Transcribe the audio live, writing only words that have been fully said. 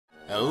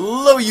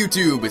Hello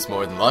YouTube, it's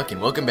MoreThanLuck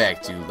and welcome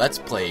back to Let's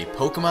Play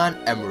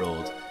Pokemon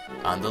Emerald.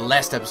 On the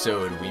last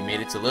episode, we made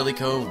it to Lily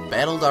Cove,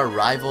 battled our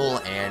rival,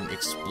 and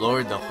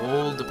explored the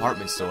whole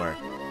department store.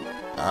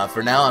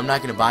 For now, I'm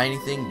not going to buy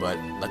anything, but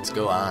let's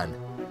go on.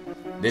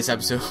 This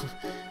episode,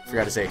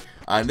 forgot to say,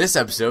 on this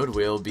episode,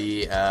 we'll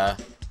be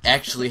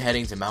actually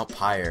heading to Mount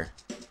Pyre.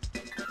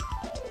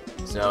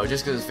 So,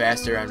 just because it's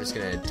faster, I'm just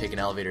going to take an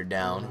elevator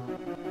down.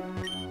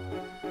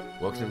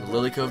 Welcome to the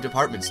Lily Cove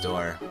department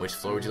store. Which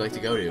floor would you like to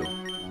go to?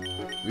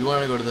 We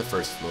want to go to the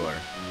first floor.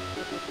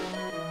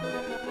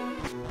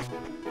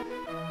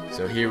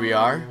 So here we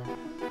are.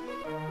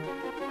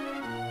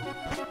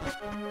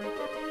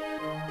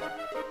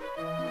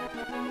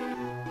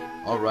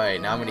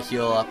 Alright, now I'm going to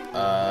heal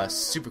up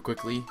super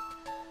quickly.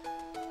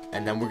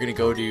 And then we're going to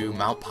go to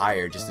Mount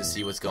Pyre just to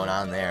see what's going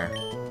on there.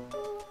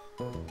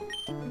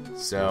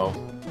 So,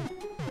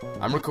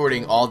 I'm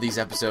recording all these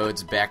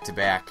episodes back to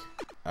back.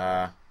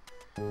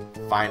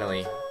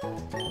 Finally.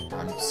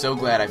 I'm so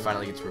glad I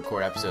finally get to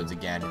record episodes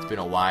again. It's been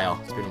a while.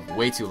 It's been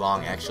way too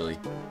long, actually.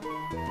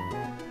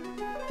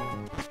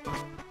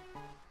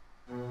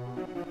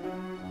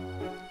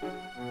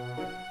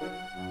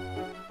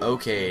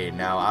 Okay,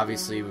 now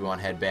obviously we want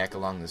to head back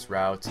along this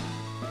route.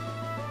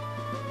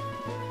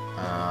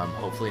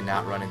 Hopefully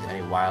not run into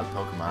any wild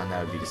Pokemon.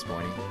 That would be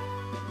disappointing.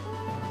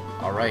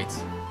 Alright.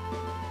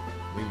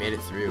 We made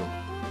it through.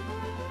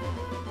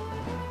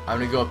 I'm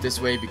gonna go up this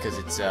way because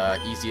it's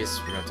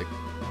easiest. We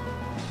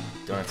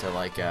don't have to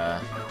like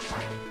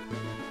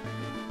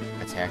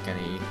attack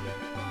any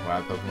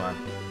wild Pokemon.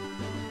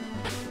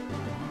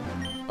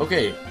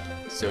 Okay,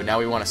 so now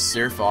we want to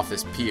surf off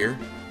this pier,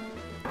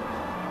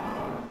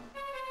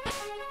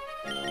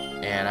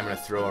 and I'm gonna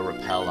throw a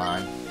repel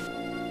on.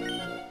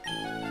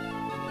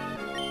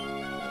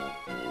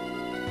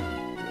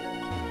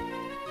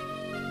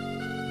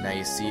 Now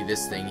you see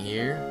this thing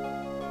here.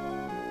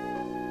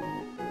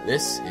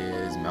 This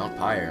is Mount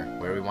Pyre,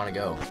 where we want to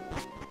go.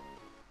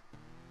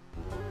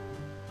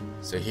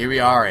 So here we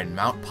are in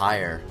Mount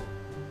Pyre.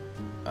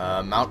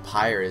 Mount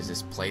Pyre is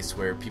this place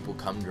where people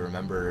come to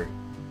remember,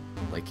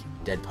 like,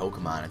 dead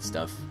Pokemon and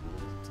stuff.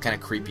 It's kind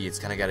of creepy. It's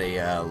kind of got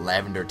a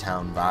Lavender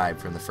Town vibe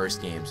from the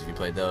first games, if you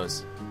played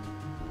those.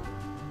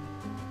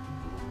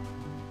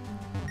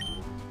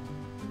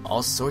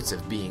 All sorts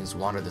of beings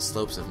wander the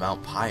slopes of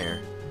Mount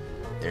Pyre.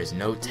 There's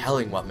no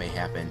telling what may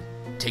happen.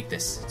 Take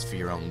this. It's for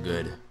your own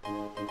good.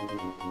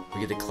 We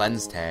get the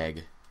cleanse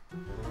tag.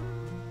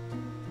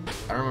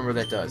 I don't remember what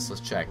that does.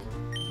 Let's check.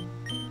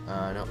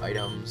 No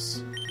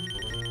items.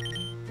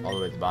 All the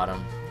way at the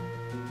bottom.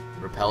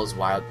 Repels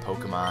wild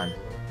Pokemon.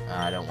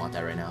 I don't want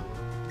that right now.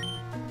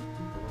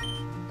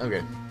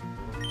 Okay.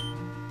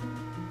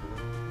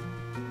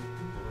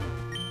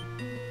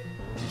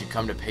 Did you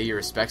come to pay your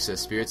respects to the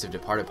spirits of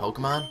departed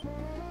Pokemon?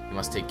 You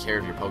must take care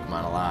of your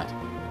Pokemon a lot.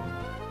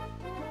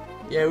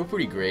 Yeah, we're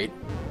pretty great.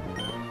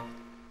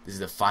 This is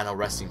the final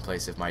resting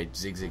place of my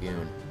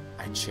Zigzagoon.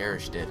 I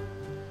cherished it.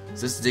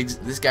 So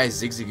this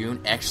guy's Zigzagoon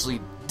actually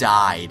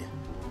died.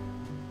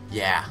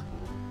 Yeah.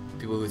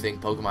 People who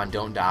think Pokemon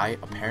don't die,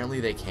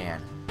 apparently they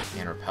can.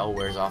 And Repel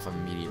wears off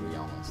immediately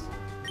almost.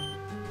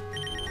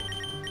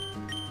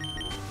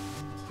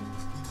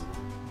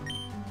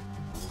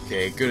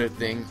 Okay, good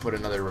thing. Put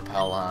another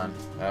Repel on.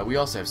 We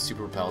also have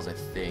Super Repels, I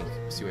think.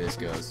 Let's see where this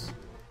goes.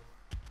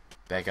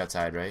 Back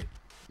outside, right?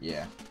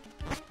 Yeah.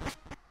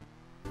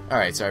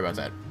 Alright, sorry about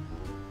that.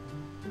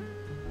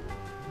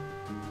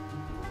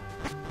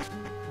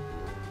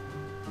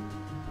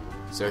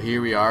 So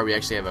here we are. We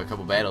actually have a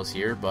couple battles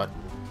here, but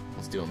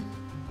let's do them.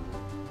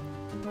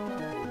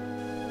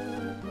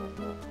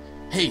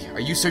 Hey, are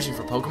you searching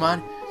for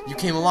Pokemon? You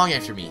came along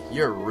after me.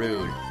 You're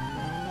rude.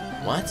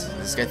 What? Does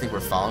this guy think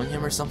we're following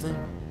him or something?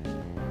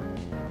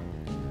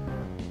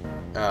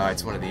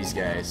 It's one of these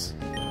guys.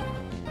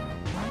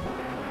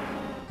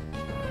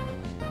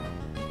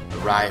 A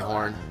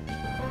Rhyhorn.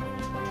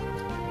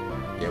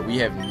 Yeah, we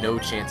have no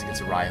chance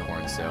against a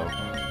Rhyhorn, so...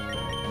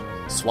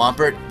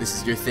 Swampert, this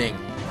is your thing.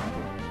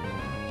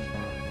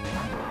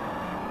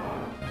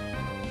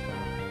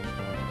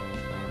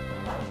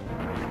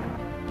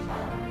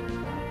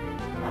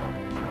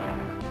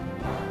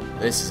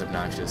 This is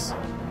obnoxious.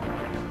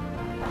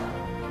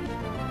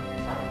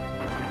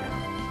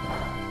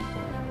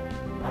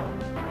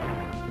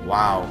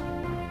 Wow.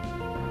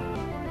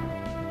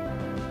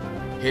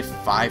 Hit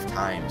 5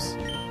 times.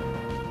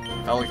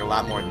 Felt like a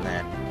lot more than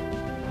that.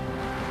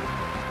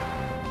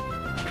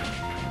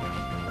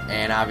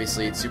 And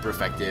obviously it's super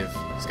effective.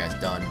 This guy's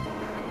done.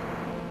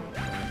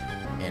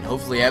 And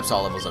hopefully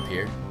Absol levels up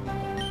here.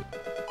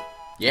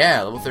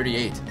 Yeah, level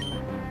 38.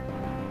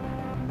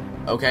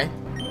 Okay.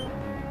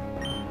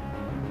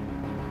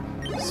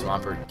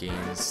 Swampert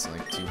gains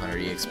like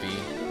 200 EXP.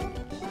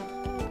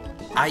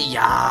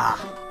 Ayah!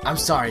 I'm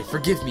sorry,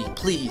 forgive me,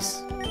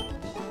 please.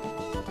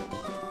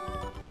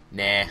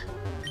 Nah.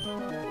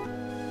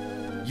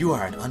 You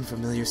are an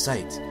unfamiliar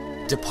sight.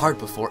 Depart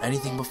before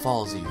anything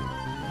befalls you.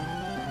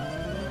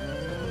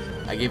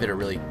 I gave it,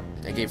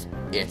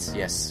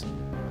 yes.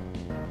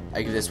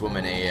 I give this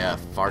woman a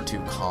far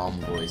too calm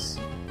voice.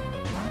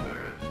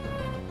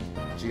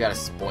 She got a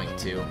spoink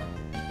too.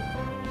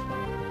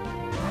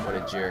 What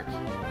a jerk.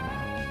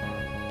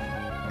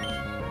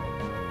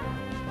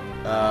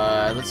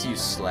 Let's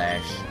use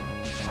slash.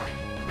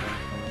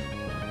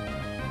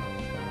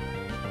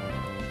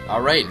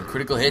 Alright, and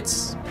critical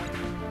hits.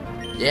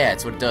 Yeah,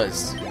 that's what it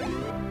does.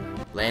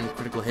 Land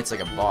critical hits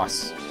like a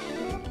boss.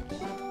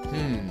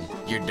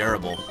 You're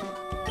durable.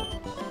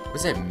 What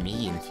does that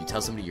mean if you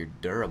tell somebody you're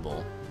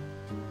durable?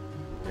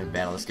 I'm gonna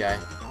battle this guy.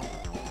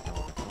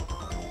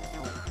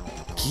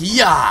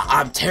 Kia!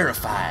 I'm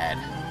terrified!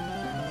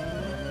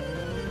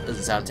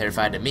 Doesn't sound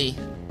terrified to me.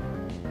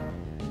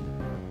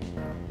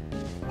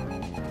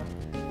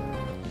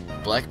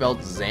 Black Belt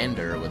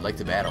Xander would like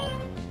to battle.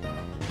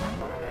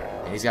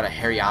 And he's got a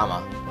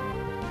Hariyama.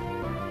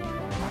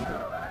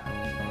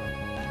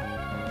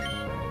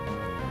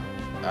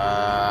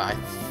 I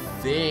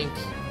think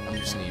I'm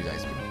just gonna use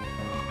Ice Beam.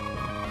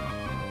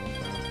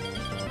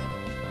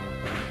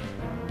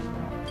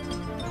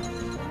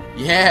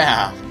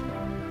 Yeah!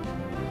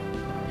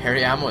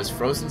 Hariyama is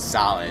frozen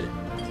solid.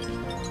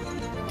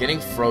 Getting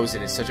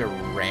frozen is such a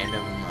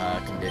random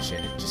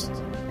condition. It just,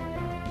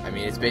 I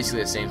mean, it's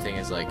basically the same thing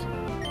as like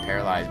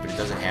paralyzed, but it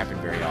doesn't happen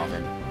very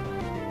often.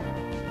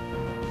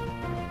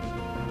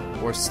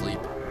 Or sleep.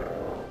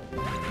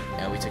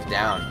 And we took it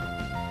down.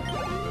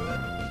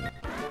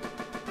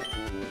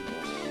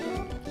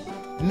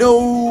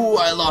 No!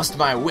 I lost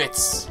my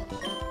wits!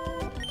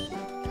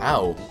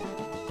 How?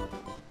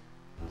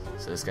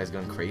 So this guy's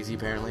going crazy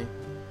apparently.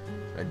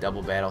 A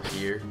double battle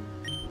here.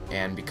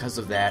 And because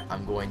of that,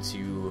 I'm going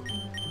to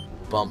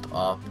bump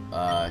up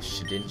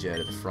Shedinja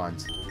to the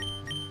front.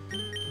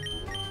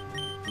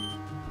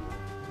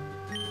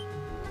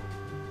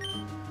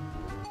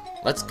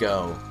 Let's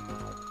go.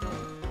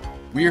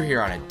 We're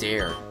here on a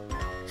dare.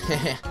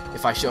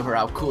 If I show her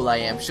how cool I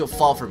am, she'll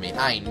fall for me.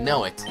 I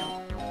know it.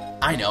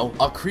 I know.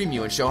 I'll cream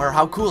you and show her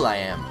how cool I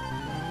am.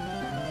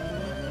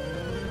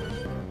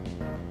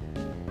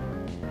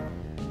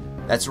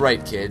 That's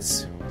right,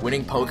 kids.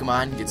 Winning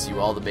Pokemon gets you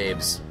all the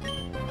babes.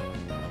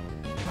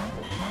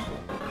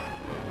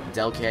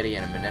 Delcatty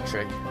and a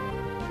Manectric.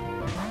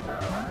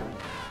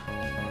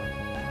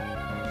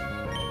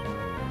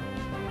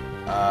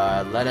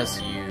 Let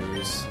us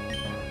use...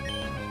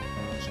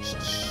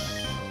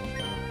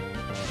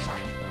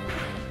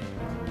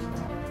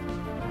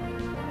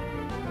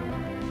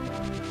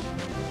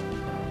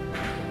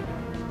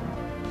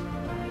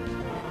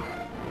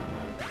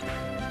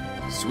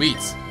 Sweet!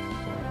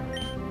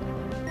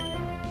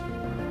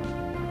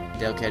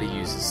 Delcatty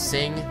uses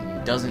Sing,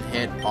 doesn't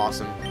hit,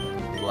 awesome,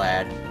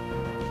 glad.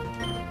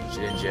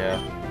 Shedinja,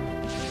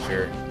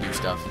 sure, do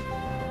stuff.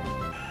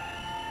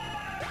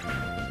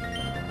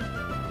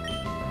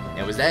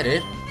 And was that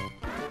it?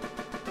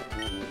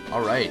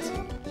 Alright.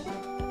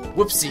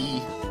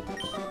 Whoopsie!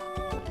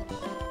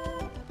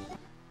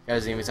 Guy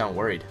doesn't even sound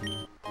worried.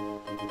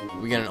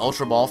 We get an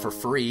Ultra Ball for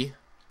free.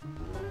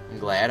 I'm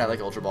glad, I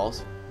like Ultra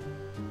Balls.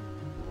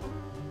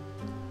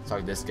 Let's talk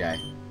to this guy.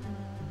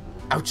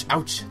 Ouch,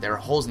 ouch! There are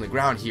holes in the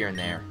ground here and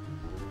there.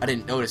 I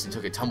didn't notice and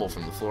took a tumble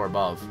from the floor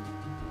above.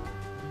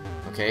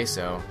 Okay,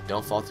 so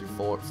don't fall through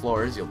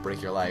floors, you'll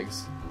break your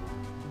legs.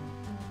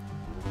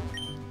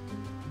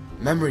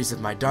 Memories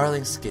of my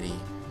darling Skitty.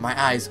 My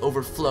eyes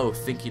overflow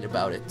thinking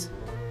about it.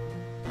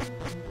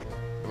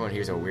 Everyone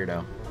here's a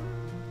weirdo.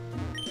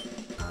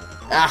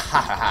 Ah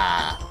ha ha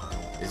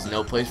ha! This is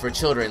no place for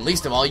children,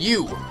 least of all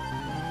you!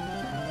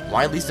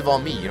 Why least of all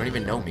me? You don't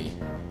even know me.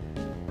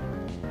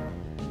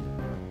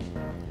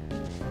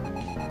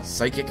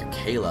 Psychic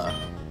Kayla.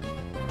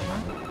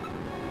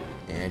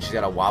 And she's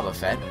got a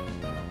Wobbuffet.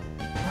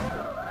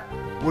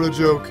 What a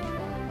joke.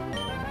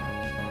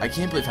 I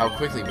can't believe how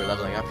quickly we're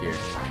leveling up here.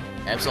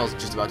 Absol's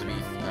just about to be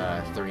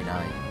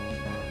 39.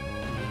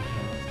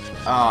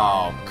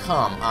 Oh,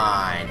 come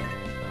on.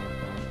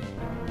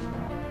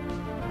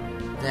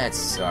 That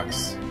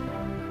sucks.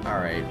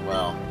 Alright,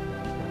 well.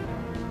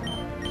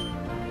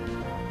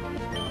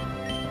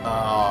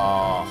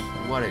 Oh,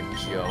 what a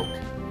joke.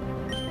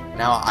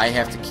 Now I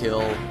have to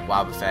kill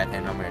Wobbuffet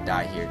and I'm gonna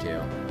die here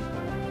too.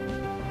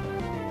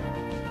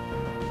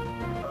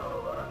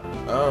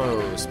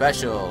 Oh,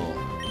 special.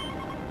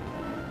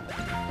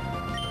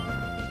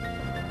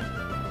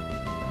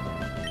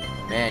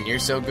 Man, you're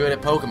so good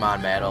at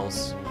Pokemon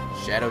battles.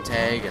 Shadow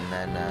Tag and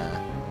then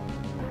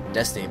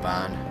Destiny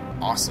Bond.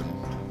 Awesome.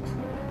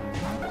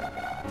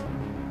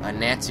 A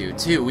Natu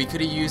too. We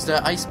could have used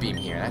Ice Beam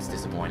here. That's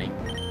disappointing.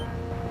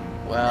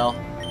 Well,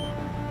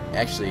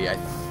 actually,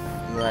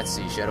 let's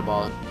see. Shadow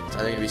Ball. Is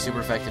either gonna be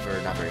super effective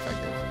or not very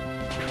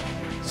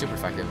effective? Super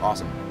effective.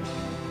 Awesome.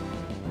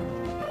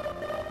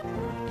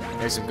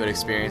 There's some good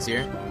experience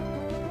here.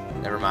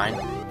 Never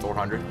mind.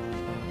 400.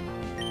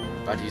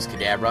 About to use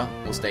Kadabra.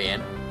 We'll stay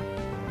in.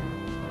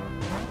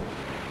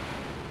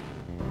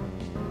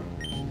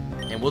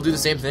 And we'll do the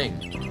same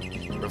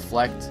thing.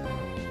 Reflect.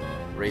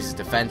 Raises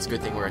defense.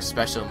 Good thing we're a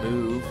special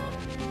move.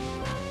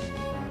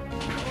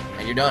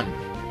 And you're done.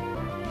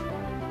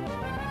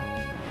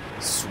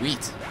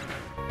 Sweet.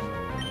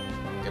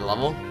 Get a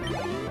level?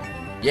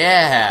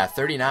 Yeah,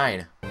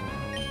 39.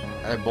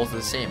 They're both the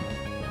same.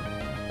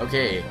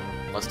 Okay,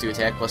 +2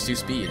 attack, +2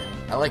 speed.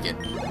 I like it.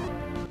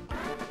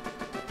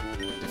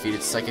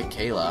 Defeated Psychic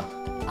Kayla.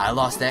 I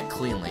lost that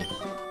cleanly.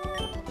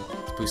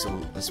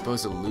 As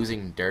opposed to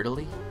losing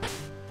dirtily.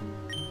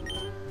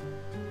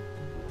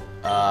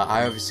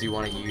 I obviously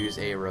want to use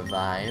a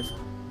revive.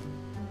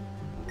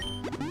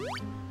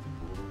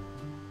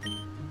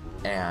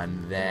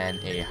 And then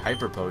a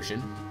hyper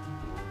potion.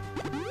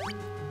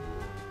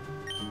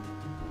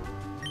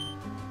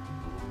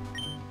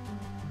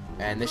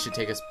 And this should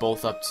take us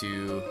both up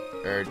to,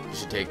 or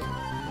should take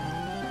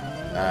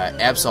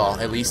Absol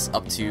at least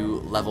up to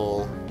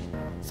level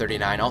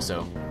 39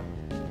 also.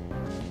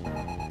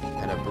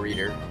 And a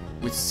breeder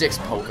with 6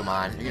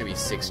 Pokemon. They're gonna be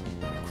 6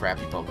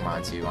 crappy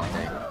Pokemon too, aren't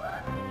they?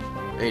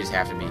 They just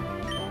have to be.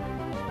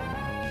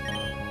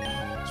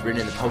 It's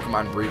written in the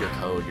Pokemon breeder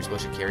code. You're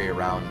supposed to carry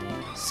around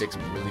 6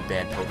 really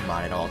bad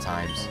Pokemon at all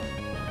times.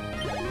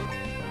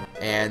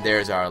 And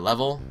there's our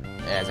level.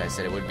 As I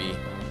said it would be.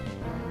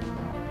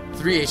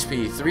 3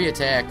 HP, 3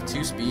 attack,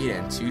 2 speed,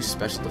 and 2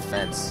 special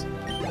defense.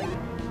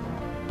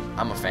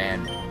 I'm a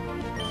fan.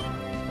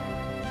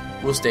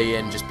 We'll stay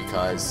in just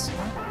because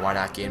why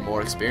not gain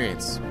more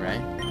experience,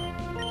 right?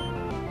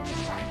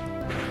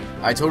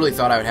 I totally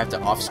thought I would have to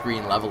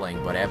off-screen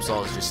leveling, but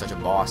Absol is just such a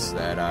boss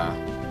that I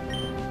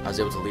was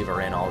able to leave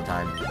her in all the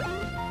time.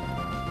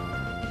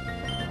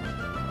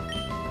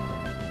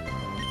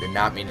 Did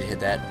not mean to hit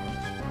that.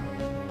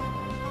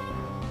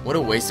 What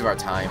a waste of our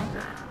time.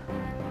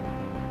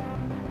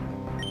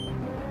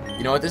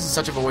 You know what, this is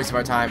such of a waste of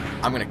our time,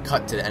 I'm gonna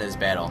cut to the end of this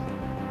battle.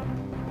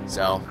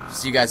 So,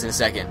 see you guys in a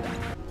second.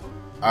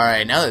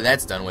 Alright, now that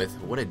that's done with,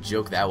 what a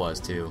joke that was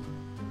too.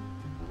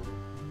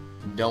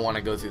 Don't want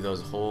to go through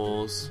those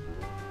holes.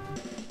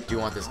 Do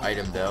want this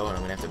item though, and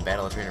I'm gonna have to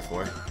battle a trainer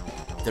for it.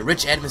 The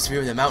rich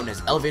atmosphere of the mountain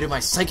has elevated my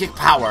psychic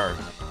power.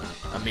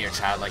 A mere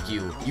child like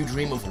you. You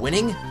dream of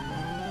winning?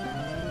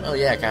 Well,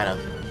 yeah, kind of.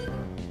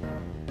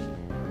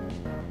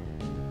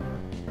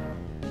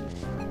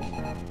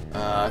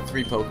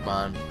 3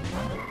 Pokemon.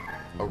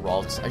 A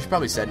Ralts. I should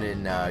probably send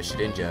in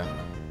Shedinja.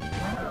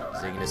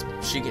 So you can just...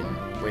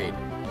 Wait.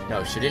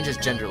 No, Shedinja's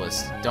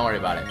genderless. Don't worry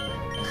about it.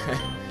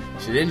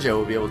 Shedinja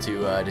will be able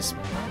to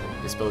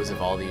dispose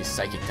of all these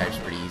psychic types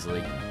pretty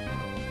easily.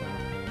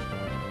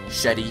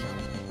 Sheddy,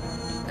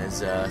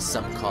 as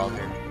some call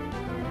her.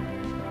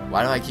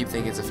 Why do I keep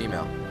thinking it's a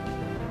female?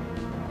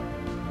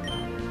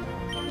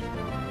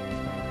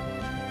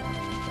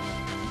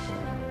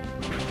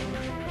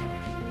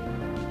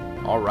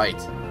 Alright.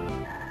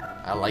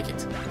 I like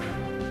it.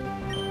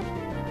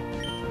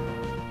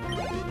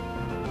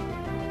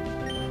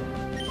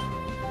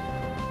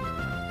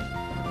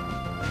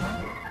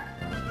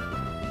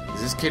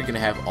 Is this kid gonna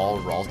have all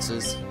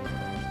Raltses?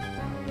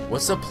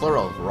 What's the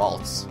plural of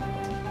Ralts?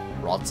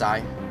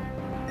 Raltsi?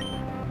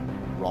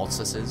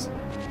 Raltses?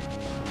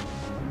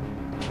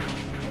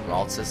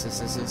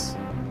 Raltses?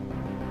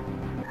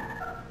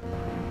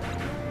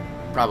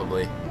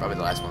 Probably the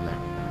last one there.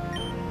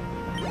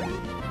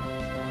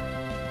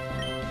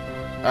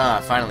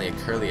 Ah, finally a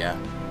Curlia.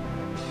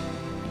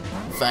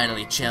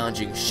 Finally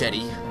challenging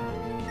Sheddy.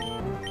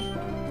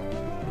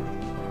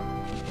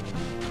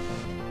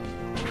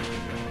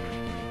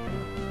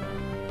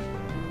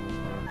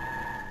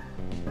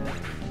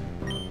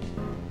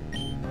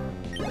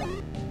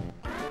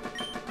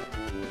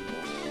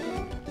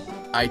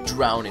 I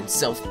drown in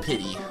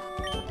self-pity.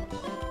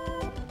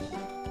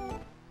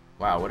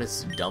 Wow, what a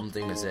dumb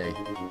thing to say.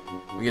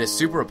 We get a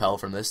super repel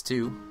from this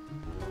too.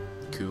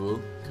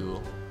 Cool,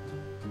 cool.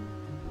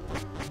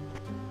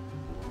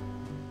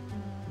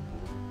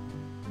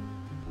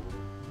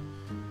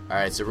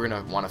 Alright, so we're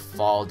gonna want to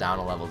fall down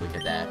a level to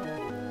get that.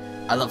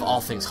 I love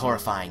all things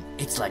horrifying.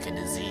 It's like a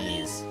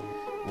disease.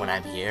 When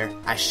I'm here,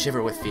 I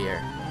shiver with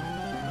fear.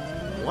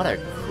 What a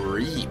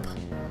creep.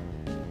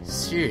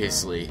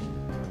 Seriously.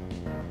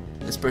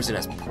 This person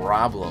has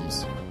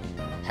problems.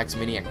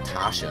 Hexmaniac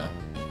Tasha.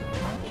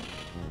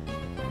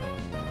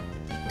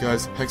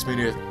 Guys,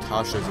 Hexmaniac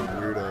Tasha's a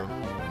weirdo.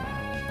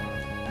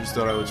 Just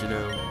thought I'd let you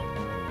know.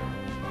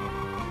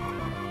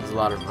 There's a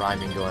lot of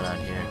rhyming going on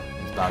here.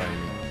 It's bothering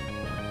me.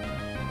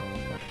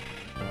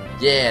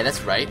 Yeah,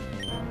 that's right.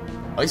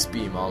 Ice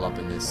Beam all up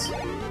in this.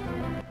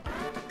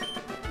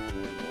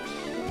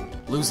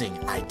 Losing,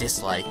 I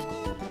dislike.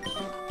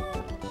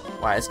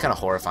 Wow, that's kind of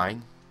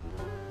horrifying.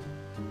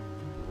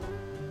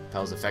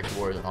 Repel's effect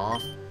ward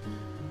off.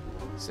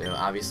 So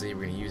obviously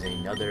we're going to use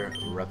another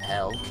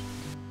repel.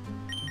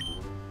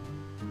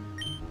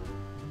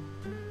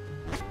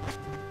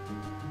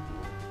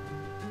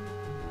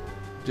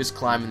 Just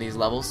climbing these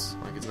levels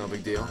like it's no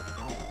big deal.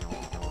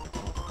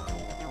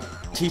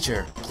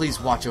 Teacher,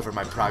 please watch over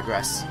my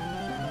progress.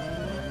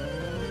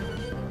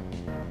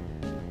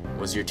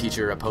 Was your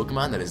teacher a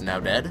Pokemon that is now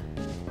dead?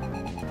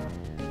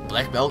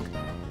 Black Belt?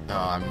 Oh,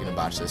 I'm gonna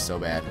botch this so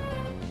bad.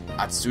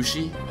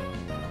 Atsushi?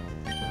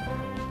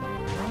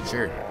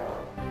 Sure.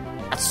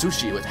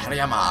 Atsushi with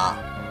Hariyama.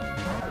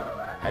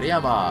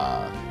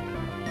 Hariyama.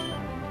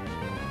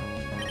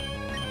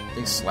 I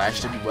think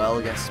Slash did well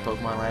against this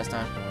Pokemon last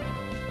time.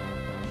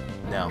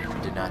 No,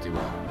 it did not do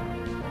well.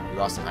 We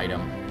lost an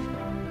item.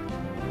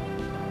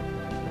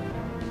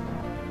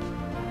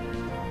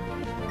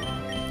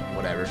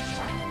 Whatever.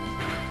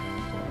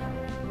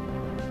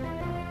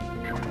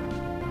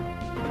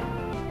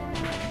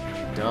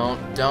 Don't.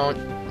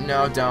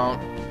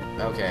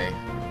 Okay.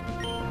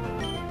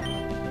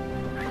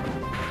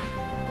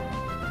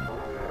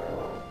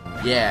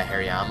 Yeah,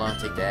 Hariyama,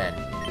 take that.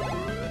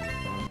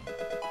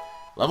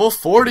 Level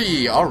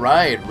 40!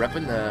 Alright,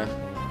 repping the...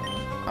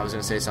 I was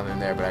gonna say something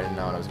there, but I didn't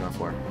know what I was going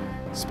for.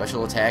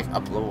 Special attack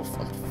up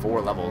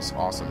 4 levels.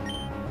 Awesome.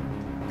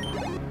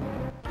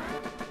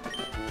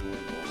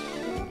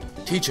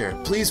 Teacher,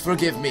 please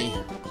forgive me.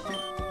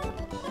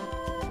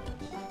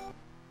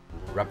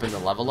 Repping the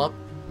level up?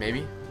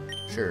 Maybe?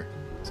 Sure.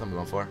 That's what I'm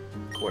going for.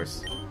 Of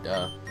course.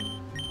 Duh.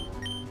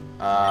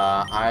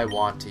 I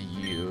want to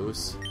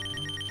use...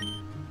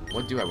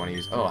 What do I want to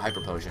use? Oh,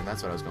 Hyper Potion.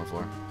 That's what I was going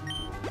for.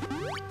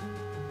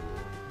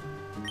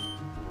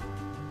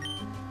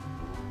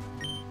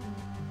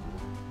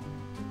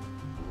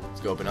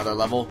 Let's go up another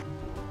level.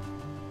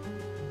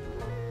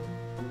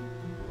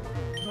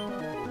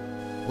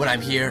 When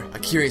I'm here, a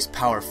curious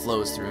power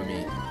flows through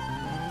me.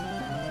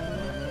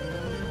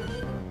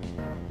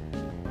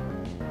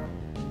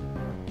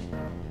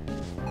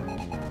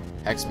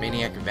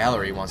 Hex-Maniac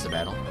Valerie wants to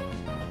battle.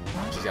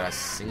 She's got a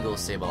single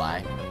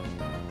Sableye.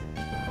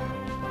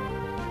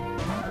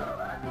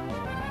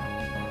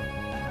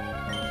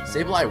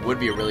 Sableye would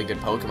be a really good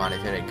Pokemon if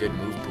it had a good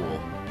move pool.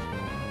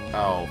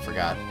 Oh,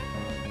 forgot.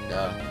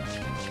 Duh.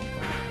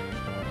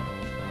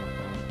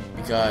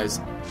 Because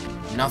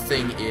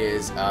nothing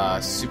is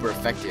super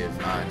effective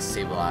on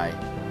Sableye.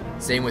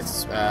 Same with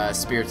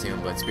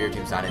Spiritomb, but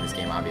Spiritomb's not in this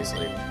game,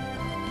 obviously.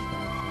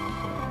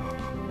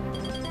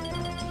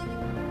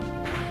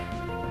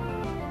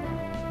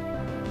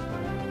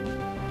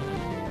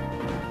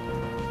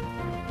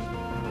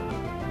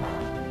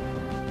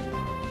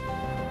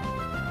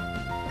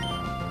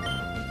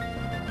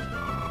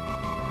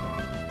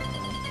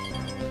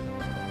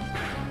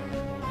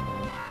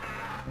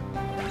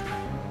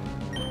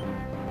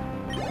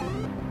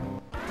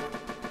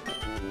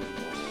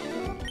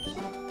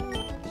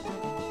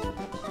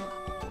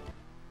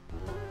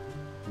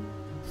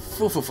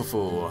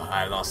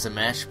 I lost a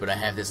match, but I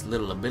have this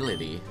little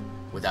ability.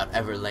 Without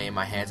ever laying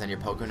my hands on your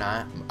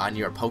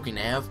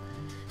Pokénav.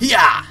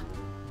 Hiya!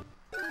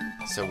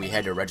 So we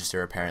had to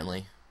register,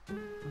 apparently.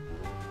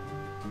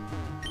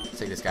 Let's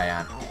take this guy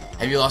on.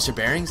 Have you lost your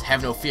bearings?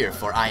 Have no fear,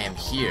 for I am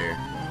here.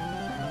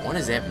 What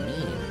does that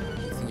mean?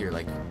 You think you're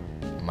like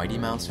Mighty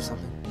Mouse or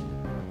something?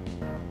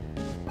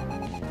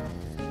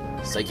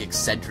 Psychic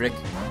Cedric?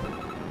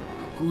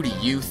 Who do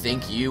you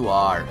think you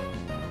are?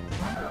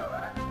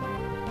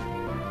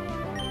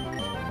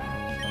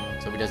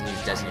 So he doesn't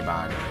use Destiny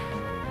Bond.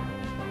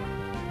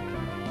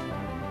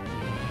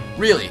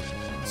 Really?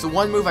 So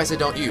one move I said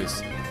don't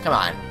use. Come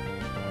on.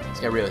 Let's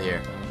get real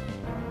here.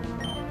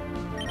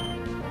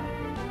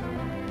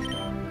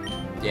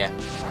 Yeah.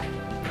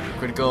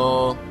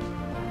 Critical.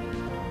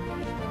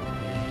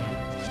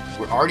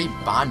 We're already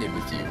bonded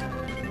with you.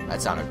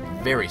 That sounded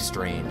very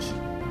strange.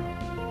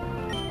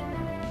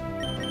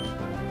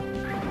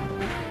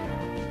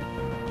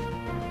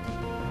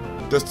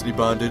 Destiny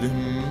bonded.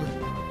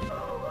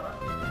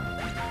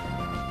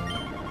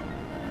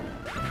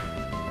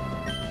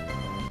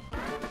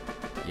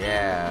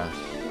 Yeah.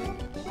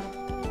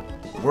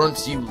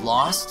 Weren't you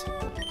lost?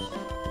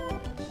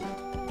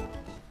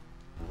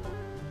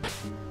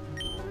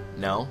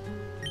 No.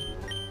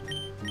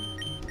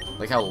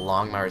 Like how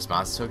long my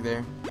response took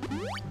there?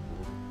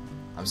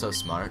 I'm so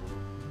smart.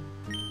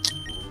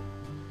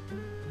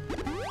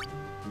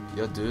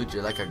 Yo, dude,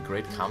 you're like a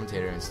great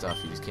commentator and stuff.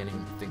 You just can't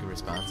even think of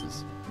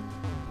responses.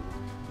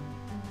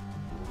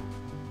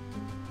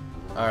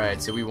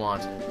 Alright, so we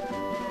want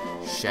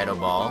Shadow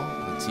Ball,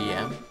 the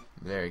TM.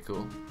 Very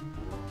cool.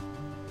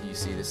 You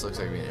see, this looks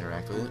like we can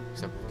interact with it,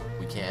 except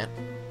we can't.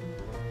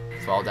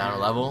 Fall down a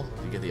level,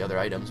 you get the other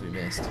items we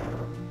missed.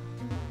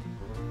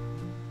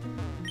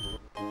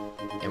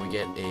 And we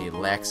get a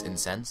Lax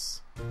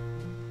Incense.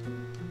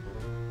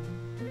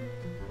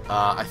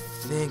 I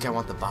think I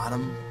want the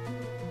bottom.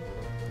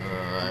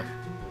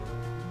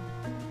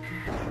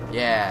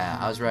 Yeah,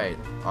 I was right.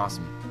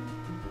 Awesome.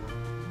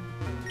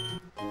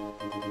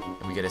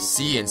 And we get a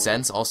Sea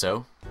Incense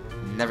also.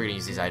 Never gonna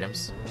use these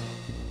items.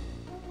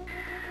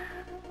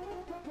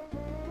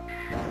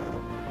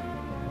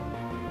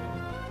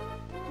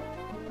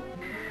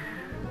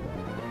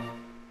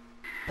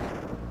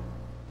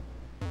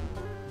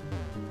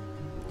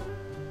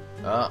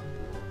 Oh,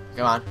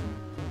 come on.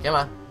 Come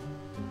on.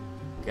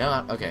 Come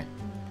on. Okay.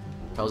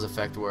 Repel's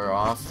effect wore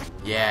off.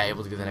 Yeah,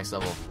 able to get the next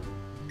level.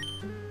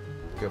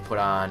 Gonna put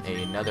on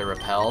another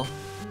Repel.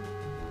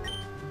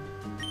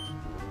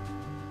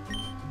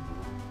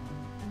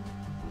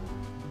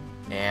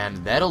 And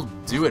that'll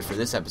do it for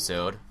this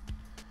episode.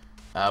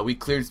 We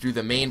cleared through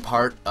the main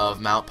part of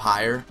Mount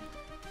Pyre,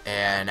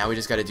 and now we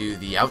just gotta do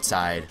the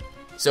outside.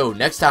 So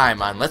next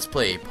time on Let's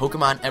Play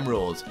Pokemon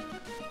Emerald,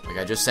 like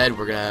I just said,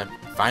 we're gonna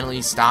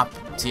finally stop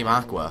Team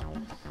Aqua.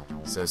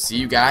 So see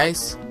you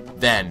guys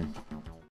then.